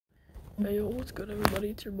Hey yo, what's good everybody?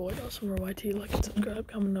 It's your boy AwesomeRYT. Like and subscribe,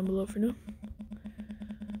 comment down below if you're new.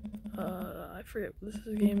 I forget what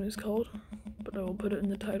this game is called, but I will put it in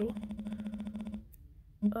the title.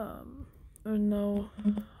 I know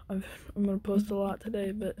I'm gonna post a lot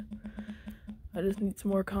today, but I just need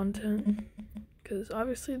some more content, because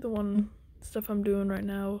obviously the stuff I'm doing right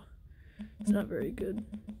now is not very good.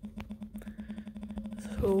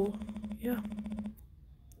 So yeah,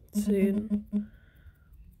 seeing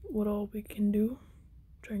what all we can do.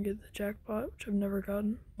 Try and get the jackpot, which I've never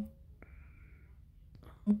gotten.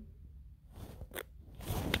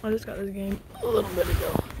 I just got this game a little bit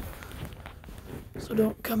ago, so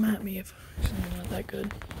don't come at me if it's not that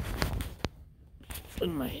good.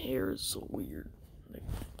 And my hair is so weird. Like,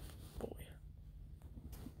 boy.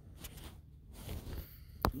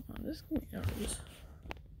 Oh, this can be ours.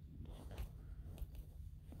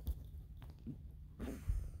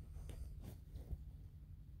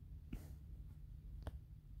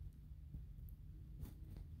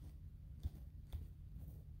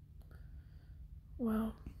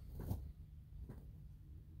 Wow.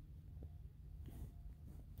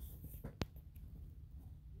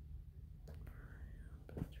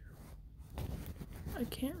 I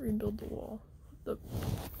can't rebuild the wall.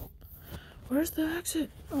 Where's the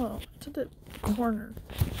exit? Oh, it's at the corner.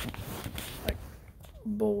 Like,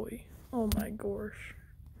 boy. Oh my gosh.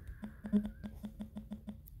 I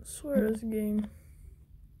swear this game.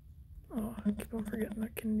 Oh, I keep on forgetting I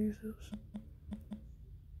can use this.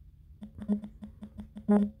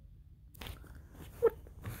 What?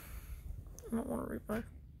 I don't want to revive.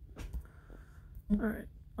 Alright,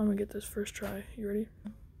 I'm gonna get this first try. You ready?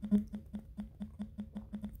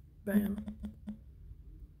 Bam.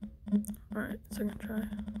 Alright, second try.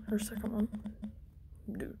 Or second one.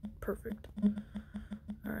 Dude, perfect.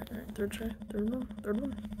 Alright, third try. Third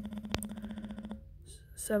one.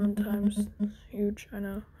 7 times. Huge, I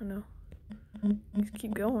know. Just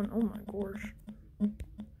keep going. Oh my gosh.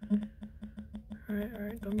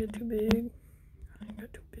 Alright, don't get too big. I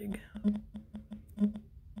got too big.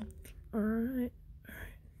 Alright.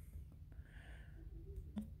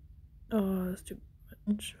 Oh, that's too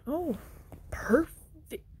much. Oh,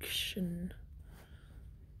 perfection.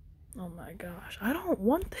 Oh my gosh, I don't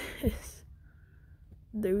want this.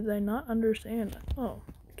 Do they not understand? Oh,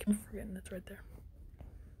 I keep forgetting it's right there.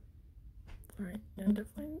 Alright, yeah,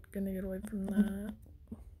 definitely gonna get away from that.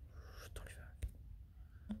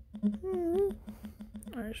 25.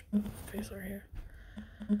 Alright, just put the face right here.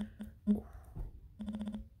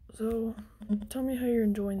 So, tell me how you're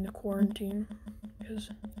enjoying the quarantine, because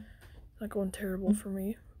it's not going terrible for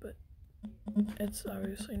me, but it's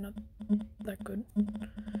obviously not that good.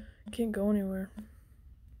 Can't go anywhere.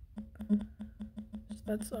 So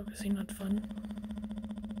that's obviously not fun.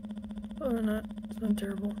 Other than that, it's not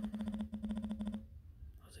terrible.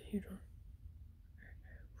 That was a huge one.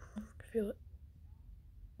 I can feel it.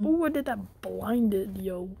 Oh, I did that blinded,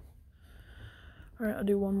 yo. Alright, I'll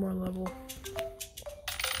do one more level.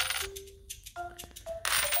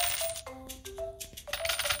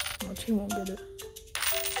 Watch, he won't get it.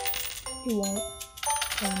 He won't.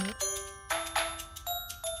 Damn it.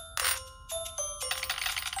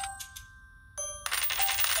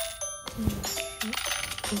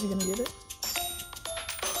 Is he gonna get it?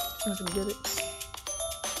 He's not gonna get it.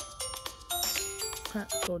 Ha,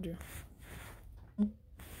 told you.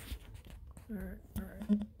 Alright.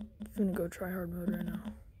 I'm gonna go try hard mode right now.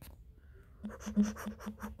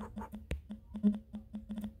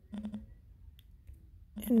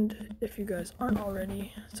 And if you guys aren't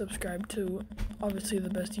already subscribed to obviously the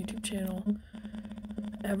best YouTube channel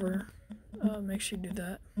ever, make sure you do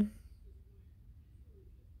that.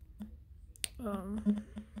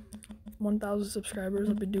 1,000 subscribers,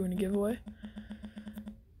 I'll be doing a giveaway.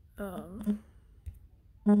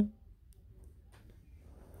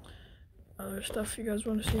 Other stuff you guys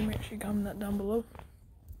want to see, make sure you comment that down below.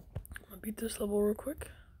 I'm gonna beat this level real quick.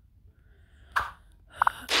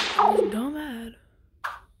 That was dumb ad.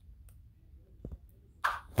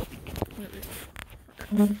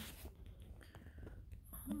 Oh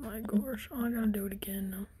my gosh, oh, I gotta do it again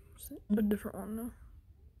now. It's a different one now.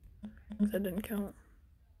 Because that didn't count.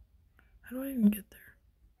 How do I even get there?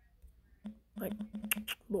 Like,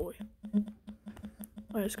 boy.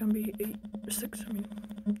 Oh, it's gonna be 8 or 6, I mean.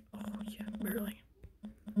 Oh yeah, barely.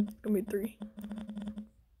 It's gonna be 3.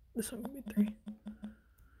 This one gonna be 3.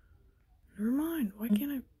 Never mind, why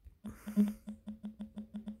can't I?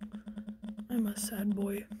 I'm a sad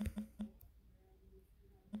boy.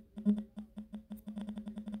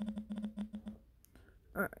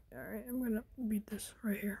 Alright, I'm gonna beat this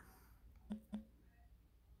right here.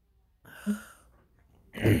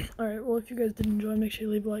 Alright, well. well, if you guys did enjoy, make sure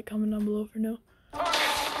you leave a like, comment down below for now.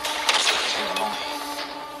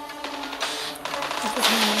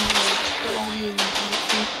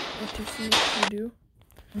 What to see if you do.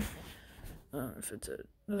 If it's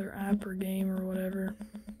another app or game or whatever,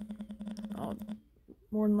 I'll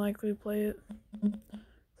more than likely play it.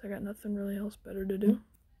 I got nothing really else better to do.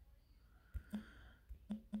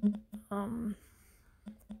 But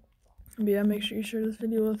yeah, make sure you share this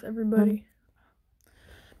video with everybody.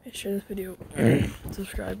 Make sure this video,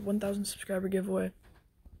 subscribe, 1,000 subscriber giveaway.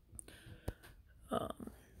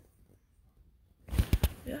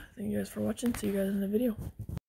 Yeah, thank you guys for watching. See you guys in the video.